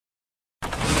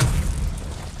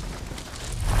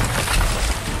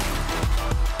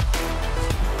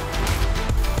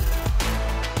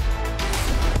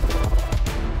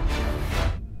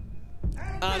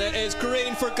It is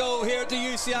green for go here at the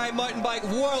UCI Mountain Bike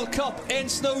World Cup in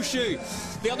Snowshoe.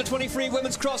 The under-23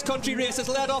 women's cross-country race is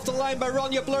led off the line by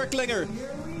Ronja Blurklinger.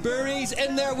 Burry's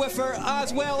in there with her,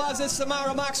 as well as is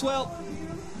Samara Maxwell.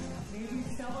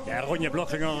 Yeah, Ronja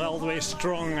Blurklinger always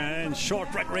strong in short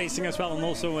track racing as well, and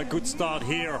also a good start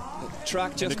here.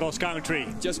 Track just in the cross country.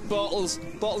 Just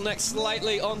bottleneck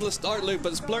slightly on the start loop,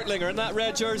 but it's Blurklinger in that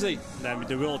red jersey. Then with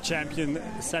the world champion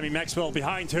Sammy Maxwell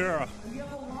behind her.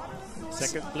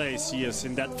 Second place she is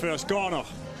in that first corner.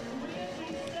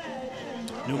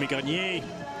 Noemi Garnier,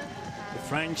 the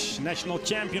French national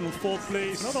champion, in fourth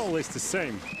place. Not always the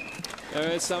same. There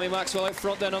is Sammy Maxwell out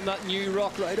front then on that new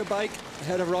Rock Rider bike,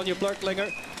 ahead of Ronja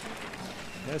Blurklinger.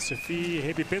 Yeah, Sophie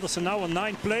Heby-Petersen now on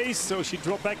ninth place, so she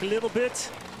dropped back a little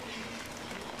bit.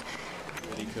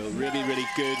 Really cool, really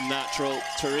good natural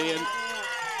terrain.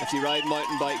 If you ride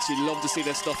mountain bikes, you'd love to see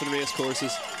this stuff in race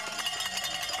courses.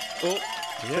 Oh,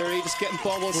 Burry just getting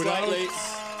bobbled slightly.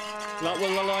 That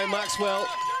will allow Maxwell.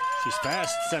 She's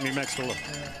fast, Sammy Maxwell.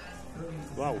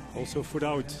 Wow, also foot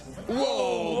out.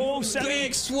 Whoa,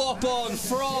 big swap on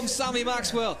from Sammy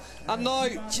Maxwell. And now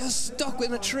just stuck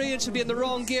in the tree and should be in the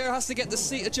wrong gear, has to get the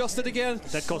seat adjusted again.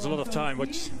 That costs a lot of time,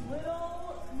 but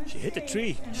she hit the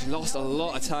tree. She lost a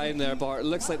lot of time there, Bart. It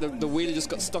looks like the wheel just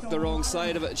got stuck the wrong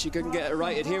side of it and she couldn't get it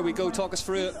righted. Here we go, talk us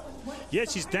through it. Yeah,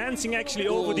 she's dancing actually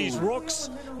over these rocks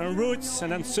and roots,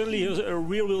 and then suddenly her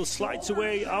rear wheel slides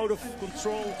away out of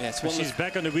control. Yeah, she's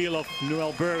back on the wheel of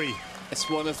Noelle Burry. It's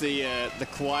one of the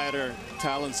quieter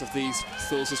talents of these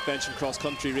full suspension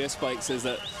cross-country race bikes is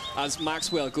that as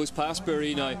Maxwell goes past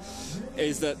Burry now,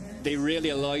 is that they really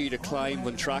allow you to climb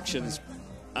when traction's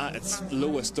at its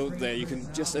lowest, don't they? You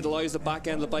can just, it allows the back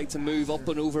end of the bike to move up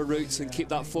and over roots and keep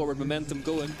that forward momentum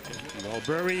going. Noelle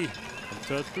Burry in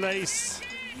third place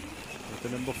with the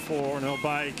number 4 on her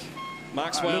bike.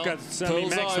 Maxwell look at Sammy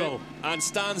Maxwell and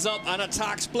stands up and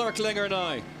attacks Blurklinger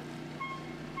now.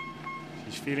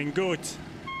 She's feeling good.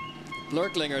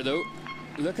 Blurklinger though,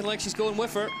 looking like she's going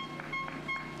with her.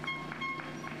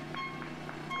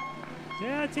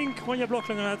 Yeah, I think Ronja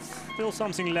Blurklinger had still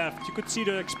something left. You could see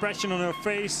the expression on her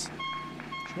face.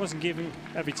 She wasn't giving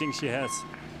everything she has.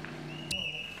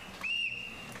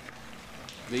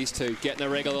 These two getting a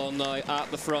wriggle on now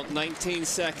at the front. 19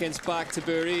 seconds back to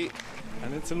Burry.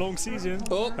 And it's a long season.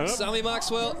 Oh, Sammy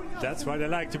Maxwell. That's why they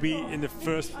like to be in the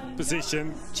first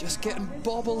position. Just getting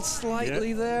bobbled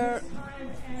slightly there.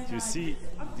 You see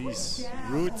these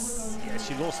roots. Yeah,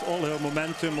 she lost all her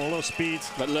momentum, all her speed.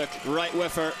 But look, right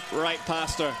with her, right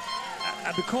past her.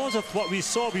 And because of what we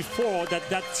saw before,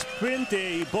 that sprint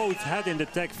they both had in the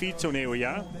tech feed zone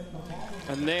area.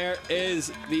 And there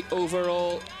is the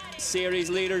overall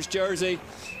series leaders jersey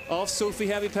of Sophie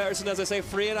Heby-Petersen, as I say,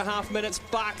 3.5 minutes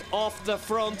back off the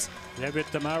front. Yeah, with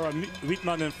Tamara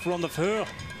Wittmann in front of her.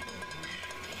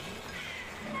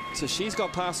 So she's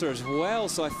got past her as well,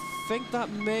 so I think that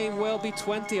may well be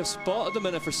 20th spot at the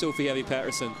minute for Sophie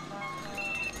Heby-Petersen.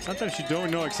 Sometimes you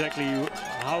don't know exactly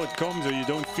how it comes, or you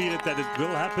don't feel it that it will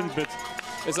happen, but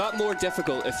is that more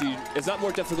difficult if you? Is that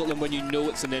more difficult than when you know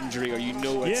it's an injury or you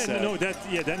know it's? Yeah, no, that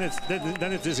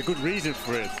then it is a good reason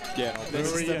for it. Yeah,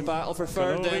 this is the battle for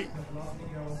third then.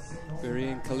 Burry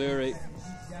and Kaluri.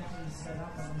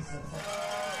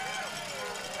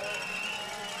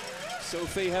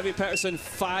 Sophie Heby-Petersen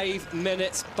 5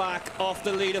 minutes back off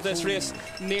the lead of this race.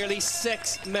 Nearly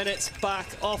 6 minutes back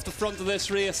off the front of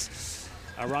this race.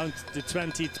 Around the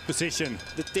 20th position.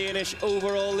 The Danish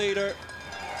overall leader.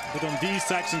 But on these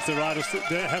sections, the riders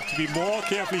they have to be more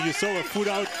careful. You saw a foot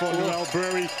out for Noelle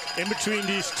Burry in between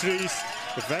these trees.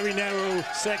 A very narrow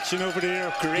section over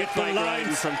there. Great bike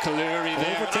riding from Kaluri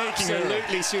there.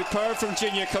 Absolutely superb from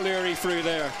Junior Kaluri through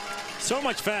there. So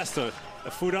much faster.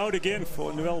 A foot out again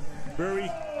for Noelle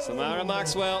Burry. Samara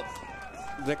Maxwell,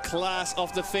 the class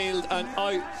of the field, and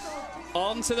out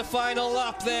onto the final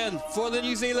lap then for the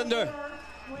New Zealander.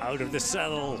 Out of the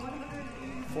saddle.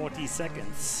 40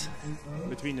 seconds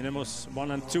between the numbers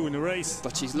 1 and 2 in the race.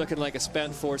 But she's looking like a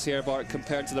spent force here, Bart,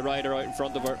 compared to the rider out in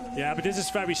front of her. Yeah, but this is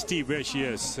very steep where she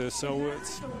is, so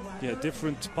it's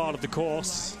different part of the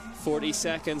course. 40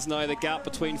 seconds now, the gap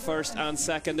between first and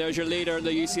second. There's your leader,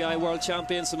 the UCI World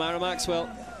Champion, Samara Maxwell.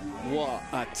 What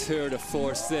a tour de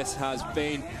force this has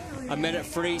been. 1 minute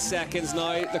 3 seconds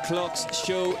now, the clocks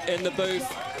show in the booth.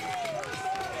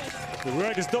 The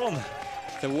work is done.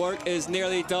 The work is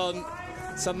nearly done.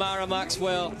 Samara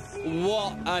Maxwell,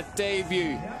 what a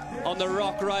debut on the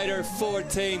Rock Rider 4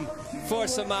 team. for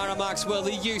Samara Maxwell.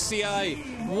 The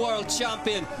UCI World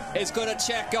Champion is going to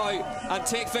check out and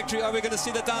take victory. Are we going to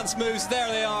see the dance moves? There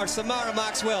they are. Samara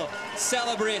Maxwell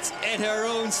celebrates in her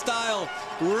own style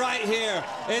right here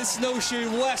in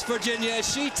Snowshoe, West Virginia.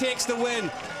 She takes the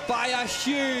win by a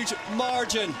huge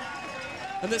margin.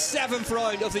 And the 7th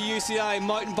round of the UCI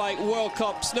Mountain Bike World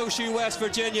Cup, Snowshoe, West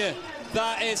Virginia.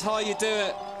 That is how you do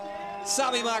it.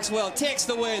 Sammy Maxwell takes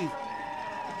the win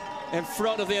in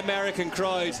front of the American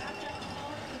crowd.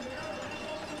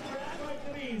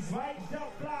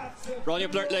 Ronja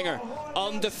Blurtlinger,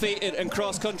 undefeated in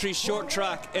cross-country short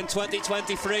track in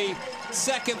 2023.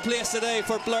 2nd place today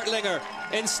for Blurtlinger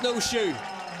in Snowshoe.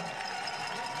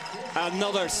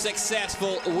 Another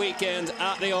successful weekend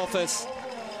at the office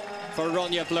for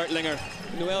Ronja Blurtlinger.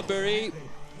 Noelle Burry,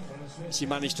 she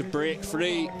managed to break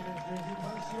free.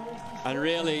 And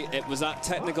really, it was that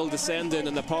technical descending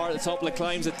and the power at the top of the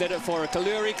climbs that did it for her.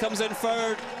 Kaluri comes in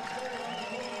 3rd.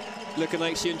 Looking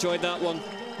like she enjoyed that one.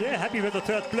 Yeah, happy with the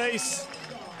 3rd place.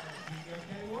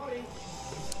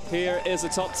 Here is the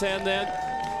top 10 then.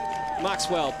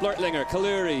 Maxwell, Blurtlinger,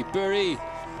 Kaluri, Burry,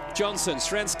 Johnson,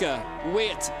 Srenska,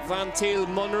 Waite, Van Thiel,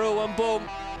 Monroe and Bohm.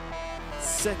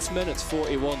 6 minutes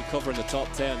 41 covering the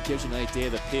top 10. Gives you an idea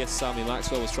of the pace Sammy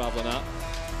Maxwell was travelling at.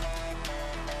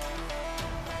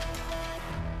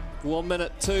 1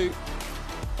 minute 2.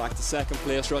 Back to 2nd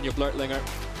place, Ronja Blurtlinger.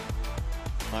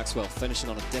 Maxwell finishing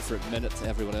on a different minute to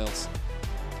everyone else.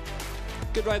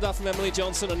 Good ride that from Emily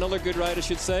Johnson. Another good ride, I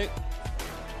should say.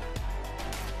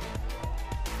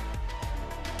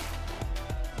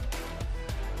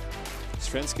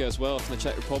 Srenska as well from the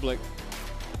Czech Republic.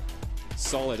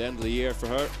 Solid end of the year for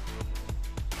her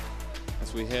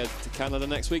as we head to Canada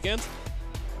next weekend.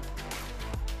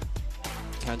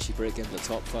 Can she break into the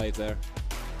top 5 there?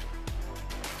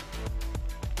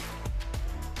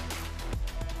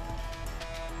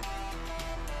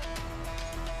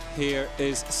 Here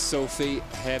is Sophie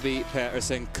Heavy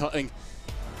Pettersson cutting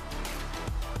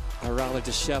a rather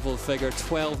dishevelled figure.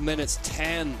 12 minutes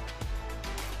 10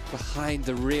 behind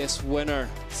the race winner,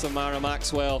 Samara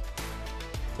Maxwell.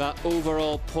 That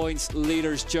overall points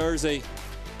leader's jersey.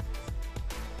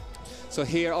 So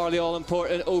here are the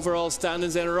all-important overall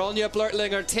standings, and Ronja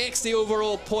Blurtlinger takes the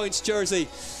overall points jersey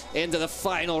into the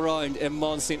final round in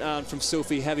Mont St. Anne from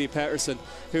Sophie Heavy Pettersson,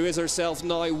 who is herself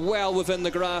now well within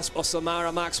the grasp of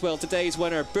Samara Maxwell, today's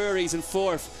winner. Burry's in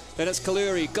 4th, then it's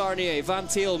Kaluri, Garnier, Van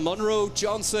Thiel, Monroe,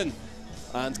 Johnson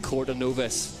and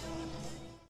Cordanovis.